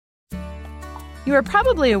You are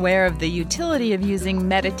probably aware of the utility of using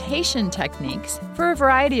meditation techniques for a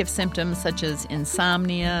variety of symptoms such as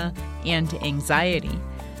insomnia and anxiety.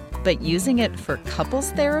 But using it for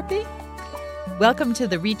couples therapy? Welcome to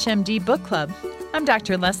the ReachMD Book Club. I'm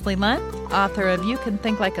Dr. Leslie Lundt, author of You Can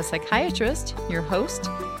Think Like a Psychiatrist, your host,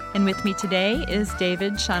 and with me today is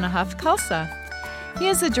David Shanahoff-Kulsa. He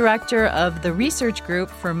is the director of the Research Group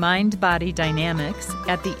for Mind-Body Dynamics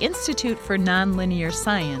at the Institute for Nonlinear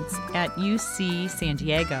Science at UC San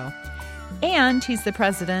Diego. And he's the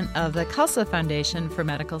president of the Kulsa Foundation for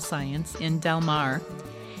Medical Science in Del Mar.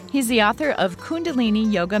 He's the author of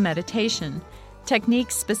Kundalini Yoga Meditation,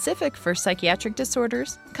 techniques specific for psychiatric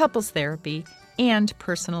disorders, couples therapy, and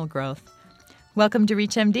personal growth. Welcome to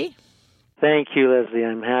ReachMD. Thank you, Leslie.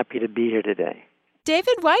 I'm happy to be here today.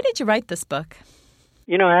 David, why did you write this book?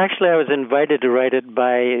 Actually, I was invited to write it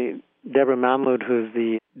by Deborah Mahmood, who's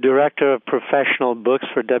the director of professional books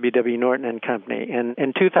for W.W. Norton and Company. And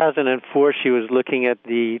in 2004, she was looking at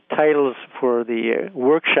the titles for the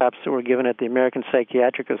workshops that were given at the American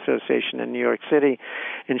Psychiatric Association in New York City,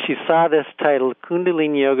 and she saw this title,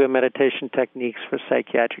 Kundalini Yoga Meditation Techniques for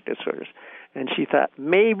Psychiatric Disorders. And she thought,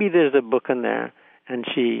 maybe there's a book in there. And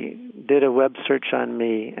she did a web search on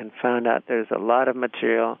me and found out there's a lot of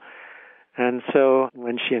material. And so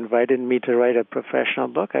when she invited me to write a professional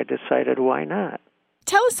book, I decided, why not?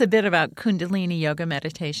 Tell us a bit about Kundalini Yoga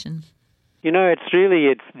Meditation.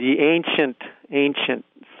 It's the ancient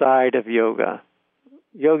side of yoga.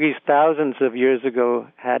 Yogis thousands of years ago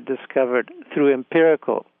had discovered through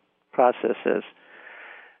empirical processes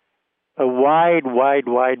a wide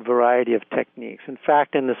variety of techniques. In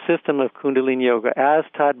fact, in the system of Kundalini Yoga, as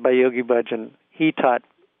taught by Yogi Bhajan, he taught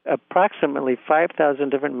approximately 5,000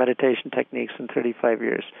 different meditation techniques in 35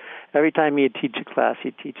 years. Every time he'd teach a class,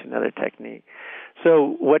 he'd teach another technique.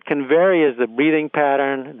 So what can vary is the breathing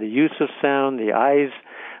pattern, the use of sound, the eyes,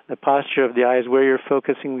 the posture of the eyes, where you're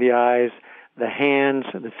focusing the eyes, the hands,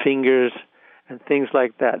 the fingers, and things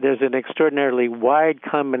like that. There's an extraordinarily wide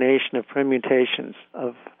combination of permutations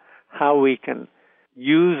of how we can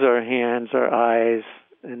use our hands, our eyes,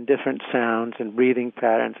 and different sounds and breathing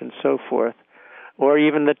patterns and so forth, or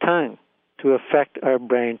even the tongue to affect our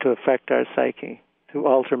brain, to affect our psyche, to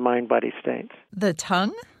alter mind-body states. The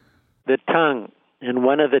tongue? The tongue. And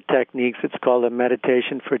one of the techniques, it's called a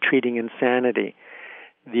meditation for treating insanity.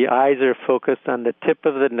 The eyes are focused on the tip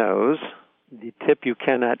of the nose. The tip you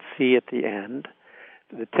cannot see at the end.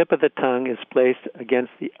 The tip of the tongue is placed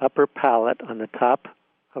against the upper palate on the top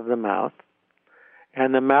of the mouth.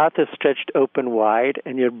 And the mouth is stretched open wide,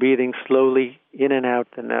 and you're breathing slowly in and out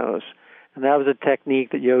the nose. And that was a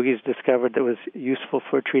technique that yogis discovered that was useful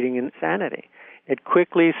for treating insanity. It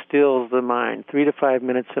quickly stills the mind, 3 to 5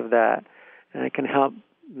 minutes of that, and it can help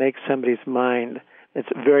make somebody's mind that's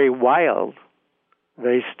very wild,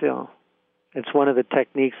 very still. It's one of the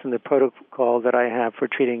techniques in the protocol that I have for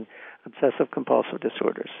treating obsessive-compulsive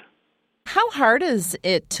disorders. How hard is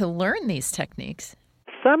it to learn these techniques?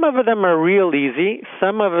 Some of them are real easy.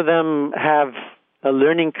 Some of them have a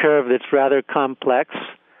learning curve that's rather complex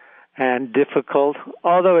and difficult,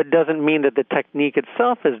 although it doesn't mean that the technique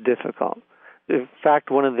itself is difficult. In fact,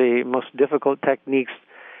 one of the most difficult techniques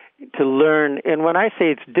to learn, and when I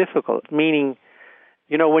say it's difficult, meaning,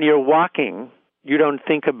 when you're walking, you don't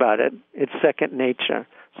think about it. It's second nature.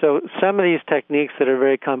 So some of these techniques that are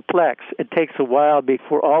very complex, it takes a while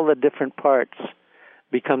before all the different parts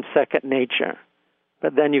become second nature.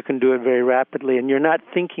 But then you can do it very rapidly, and you're not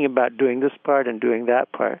thinking about doing this part and doing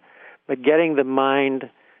that part, but getting the mind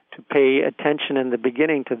to pay attention in the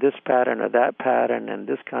beginning to this pattern or that pattern and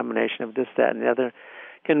this combination of this, that, and the other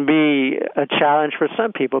can be a challenge for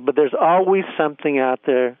some people, but there's always something out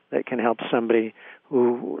there that can help somebody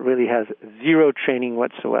who really has zero training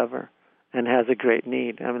whatsoever and has a great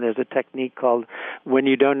need. There's a technique called when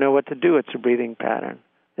you don't know what to do, it's a breathing pattern.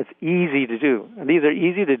 It's easy to do. And these are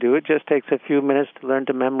easy to do. It just takes a few minutes to learn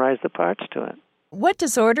to memorize the parts to it. What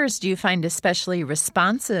disorders do you find especially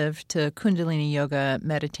responsive to Kundalini Yoga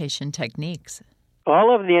meditation techniques?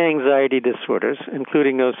 All of the anxiety disorders,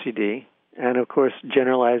 including OCD, and of course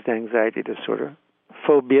generalized anxiety disorder,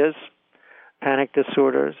 phobias, panic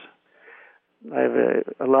disorders. I have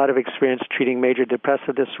a lot of experience treating major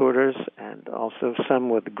depressive disorders and also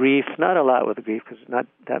some with grief. Not a lot with grief because not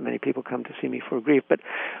that many people come to see me for grief, but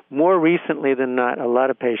more recently than not, a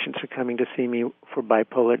lot of patients are coming to see me for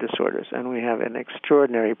bipolar disorders, and we have an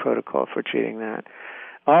extraordinary protocol for treating that.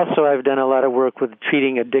 Also, I've done a lot of work with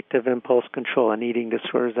treating addictive impulse control and eating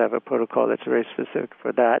disorders. I have a protocol that's very specific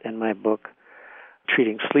for that in my book.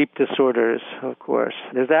 Treating sleep disorders, of course.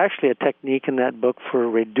 There's actually a technique in that book for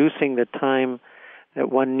reducing the time that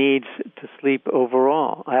one needs to sleep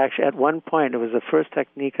overall. I actually, at one point, it was the first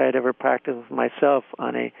technique I'd ever practiced myself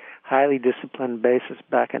on a highly disciplined basis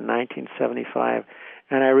back in 1975,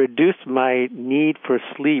 and I reduced my need for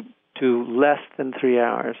sleep to less than 3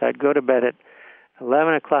 hours. I'd go to bed at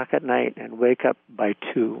 11 o'clock at night and wake up by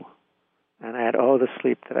 2, and I had all the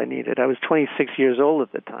sleep that I needed. I was 26 years old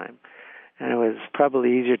at the time, and it was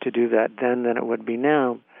probably easier to do that then than it would be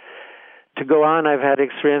now. To go on, I've had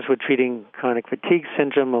experience with treating chronic fatigue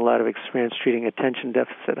syndrome, a lot of experience treating attention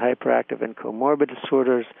deficit hyperactive and comorbid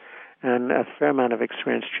disorders, and a fair amount of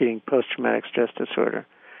experience treating post-traumatic stress disorder.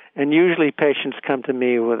 And usually patients come to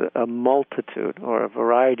me with a multitude or a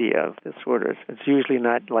variety of disorders. It's usually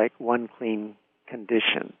not like one clean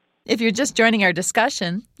condition. If you're just joining our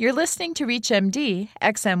discussion, you're listening to ReachMD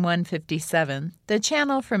XM157, the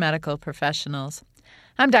channel for medical professionals.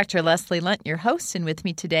 I'm Dr. Leslie Lunt, your host, and with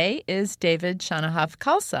me today is David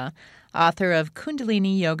Shanahoff-Khalsa, author of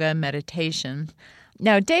Kundalini Yoga Meditation.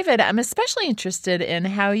 Now, David, I'm especially interested in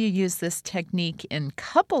how you use this technique in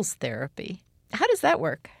couples therapy. How does that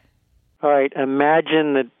work? All right,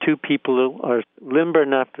 imagine that two people are limber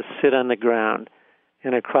enough to sit on the ground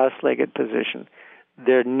in a cross-legged position.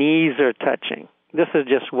 Their knees are touching. This is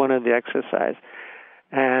just one of the exercises.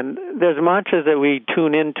 And there's mantras that we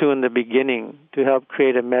tune into in the beginning to help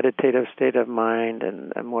create a meditative state of mind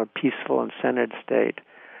and a more peaceful and centered state.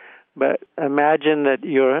 But imagine that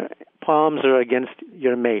your palms are against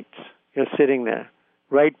your mates. You're sitting there,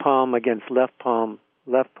 right palm against left palm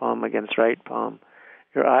against right palm.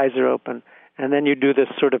 Your eyes are open, and then you do this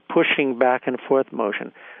sort of pushing back and forth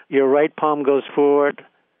motion. Your right palm goes forward,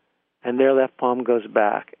 and their left palm goes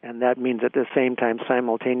back. And that means at the same time,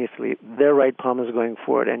 simultaneously, their right palm is going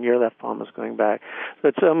forward and your left palm is going back. So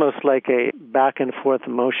it's almost like a back and forth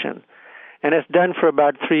motion. And it's done for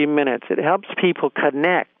about 3 minutes. It helps people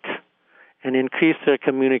connect and increase their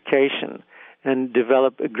communication and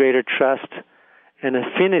develop a greater trust and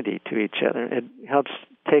affinity to each other. It helps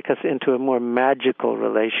take us into a more magical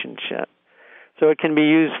relationship. So it can be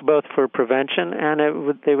used both for prevention, and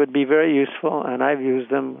they would be very useful, and I've used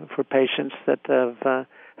them for patients that have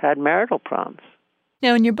had marital problems.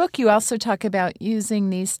 Now, in your book, you also talk about using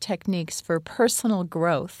these techniques for personal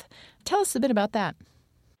growth. Tell us a bit about that.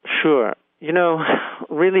 Sure. You know,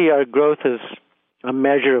 really our growth is a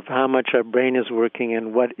measure of how much our brain is working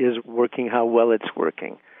and what is working, how well it's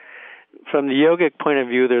working. From the yogic point of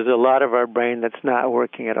view, there's a lot of our brain that's not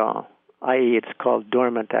working at all, i.e. it's called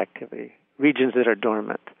dormant activity. Regions that are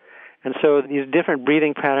dormant. And so these different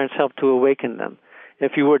breathing patterns help to awaken them.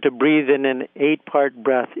 If you were to breathe in an 8-part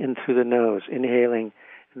breath in through the nose, inhaling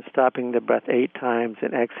and stopping the breath 8 times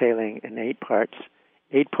and exhaling in 8 parts,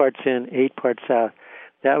 8 parts in, 8 parts out,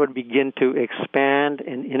 that would begin to expand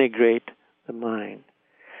and integrate the mind.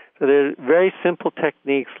 So there's very simple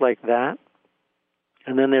techniques like that.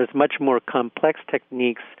 And then there's much more complex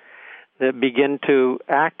techniques that begin to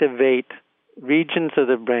activate regions of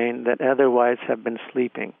the brain that otherwise have been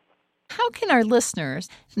sleeping. How can our listeners,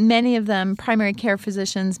 many of them primary care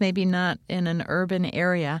physicians, maybe not in an urban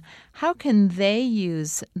area, how can they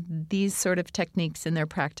use these sort of techniques in their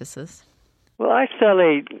practices? Well, I sell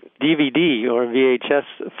a DVD or VHS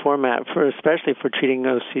format especially for treating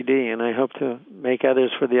OCD, and I hope to make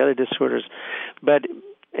others for the other disorders. But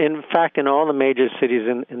in fact, in all the major cities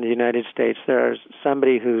in the United States, there is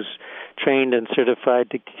somebody who's trained and certified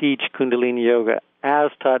to teach Kundalini Yoga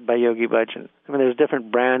as taught by Yogi Bhajan. I mean, there's different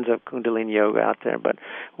brands of Kundalini Yoga out there, but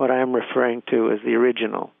what I'm referring to is the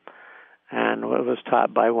original, and what was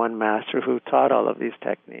taught by one master who taught all of these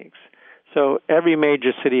techniques. So every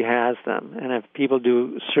major city has them, and if people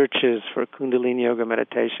do searches for Kundalini Yoga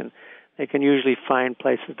meditation, they can usually find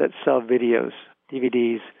places that sell videos,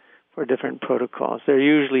 DVDs, for different protocols. They're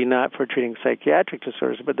usually not for treating psychiatric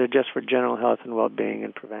disorders, but they're just for general health and well-being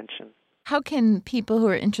and prevention. How can people who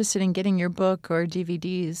are interested in getting your book or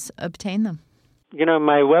DVDs obtain them? You know,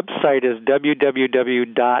 my website is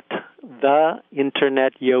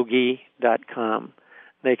www.theinternetyogi.com.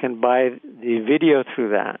 They can buy the video through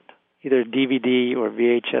that, either DVD or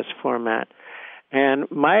VHS format. And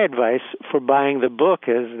my advice for buying the book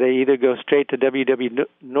is they either go straight to W.W.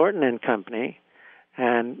 Norton & Company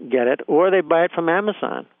and get it, or they buy it from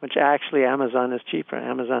Amazon, which actually Amazon is cheaper.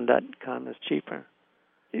 Amazon.com is cheaper.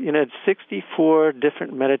 You know, it's 64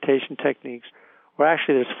 different meditation techniques, or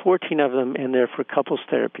actually there's 14 of them in there for couples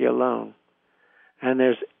therapy alone. And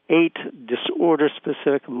there's 8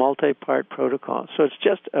 disorder-specific multi-part protocols. So it's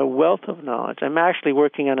just a wealth of knowledge. I'm actually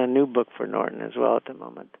working on a new book for Norton as well at the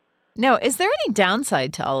moment. Now, is there any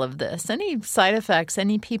downside to all of this? Any side effects,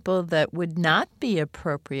 any people that would not be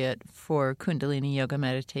appropriate for Kundalini Yoga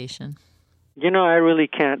meditation? I really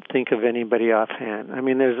can't think of anybody offhand. I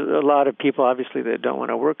mean, there's a lot of people, obviously, that don't want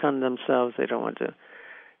to work on themselves. They don't want to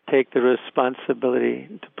take the responsibility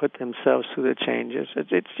to put themselves through the changes.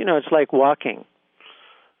 It's like walking.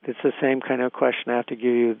 It's the same kind of question I have to give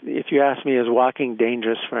you. If you ask me, is walking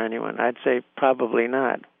dangerous for anyone? I'd say probably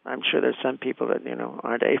not. I'm sure there's some people that,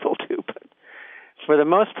 aren't able to, but for the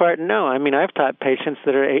most part, no. I mean, I've taught patients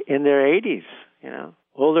that are in their 80s,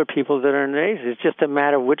 older people that are in their 80s. It's just a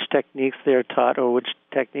matter of which techniques they're taught or which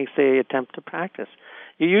techniques they attempt to practice.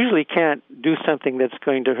 You usually can't do something that's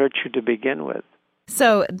going to hurt you to begin with.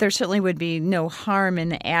 So there certainly would be no harm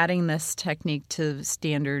in adding this technique to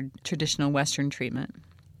standard traditional Western treatment.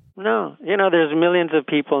 No. There's millions of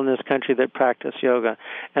people in this country that practice yoga.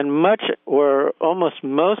 And much or almost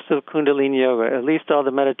most of Kundalini yoga, at least all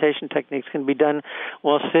the meditation techniques, can be done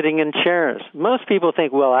while sitting in chairs. Most people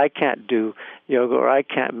think, well, I can't do yoga or I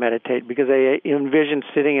can't meditate because they envision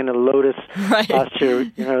sitting in a lotus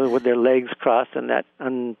posture, with their legs crossed in that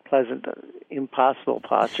unpleasant, impossible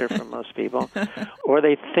posture for most people. Or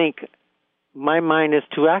they think, my mind is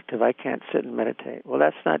too active, I can't sit and meditate. Well,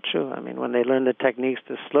 that's not true. I mean, when they learn the techniques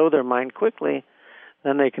to slow their mind quickly,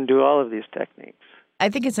 then they can do all of these techniques. I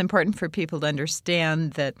think it's important for people to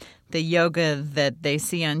understand that the yoga that they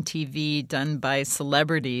see on TV done by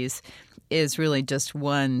celebrities is really just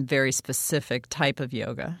one very specific type of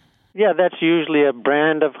yoga. Yeah, that's usually a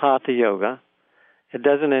brand of Hatha yoga. It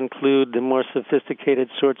doesn't include the more sophisticated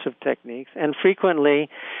sorts of techniques. And frequently,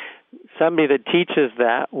 somebody that teaches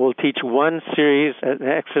that will teach one series, an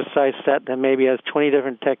exercise set that maybe has 20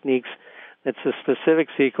 different techniques. That's a specific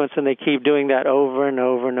sequence, and they keep doing that over and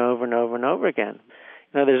over and over and over and over again.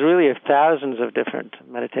 There's really thousands of different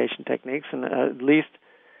meditation techniques and at least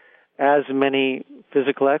as many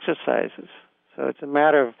physical exercises. So it's a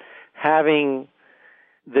matter of having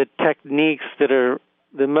the techniques that are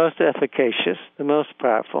the most efficacious, the most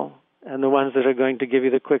powerful, and the ones that are going to give you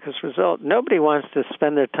the quickest result. Nobody wants to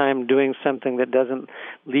spend their time doing something that doesn't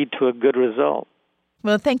lead to a good result.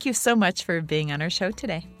 Well, thank you so much for being on our show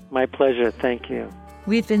today. My pleasure. Thank you.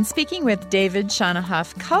 We've been speaking with David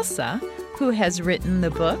Shanahoff Khalsa, who has written the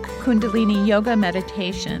book Kundalini Yoga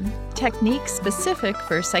Meditation, Techniques Specific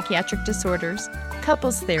for Psychiatric Disorders,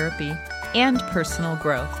 Couples Therapy, and Personal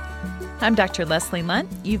Growth. I'm Dr. Leslie Lunt.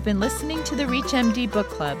 You've been listening to the ReachMD Book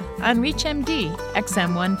Club on ReachMD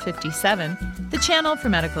XM 157, the channel for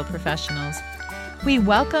medical professionals. We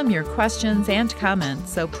welcome your questions and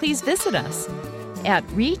comments, so please visit us at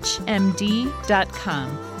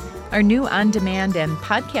reachmd.com. Our new on-demand and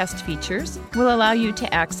podcast features will allow you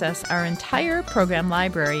to access our entire program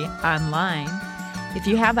library online. If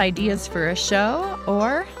you have ideas for a show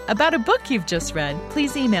or about a book you've just read,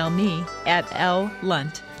 please email me at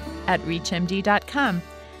llunt@reachmd.com.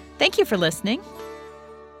 Thank you for listening.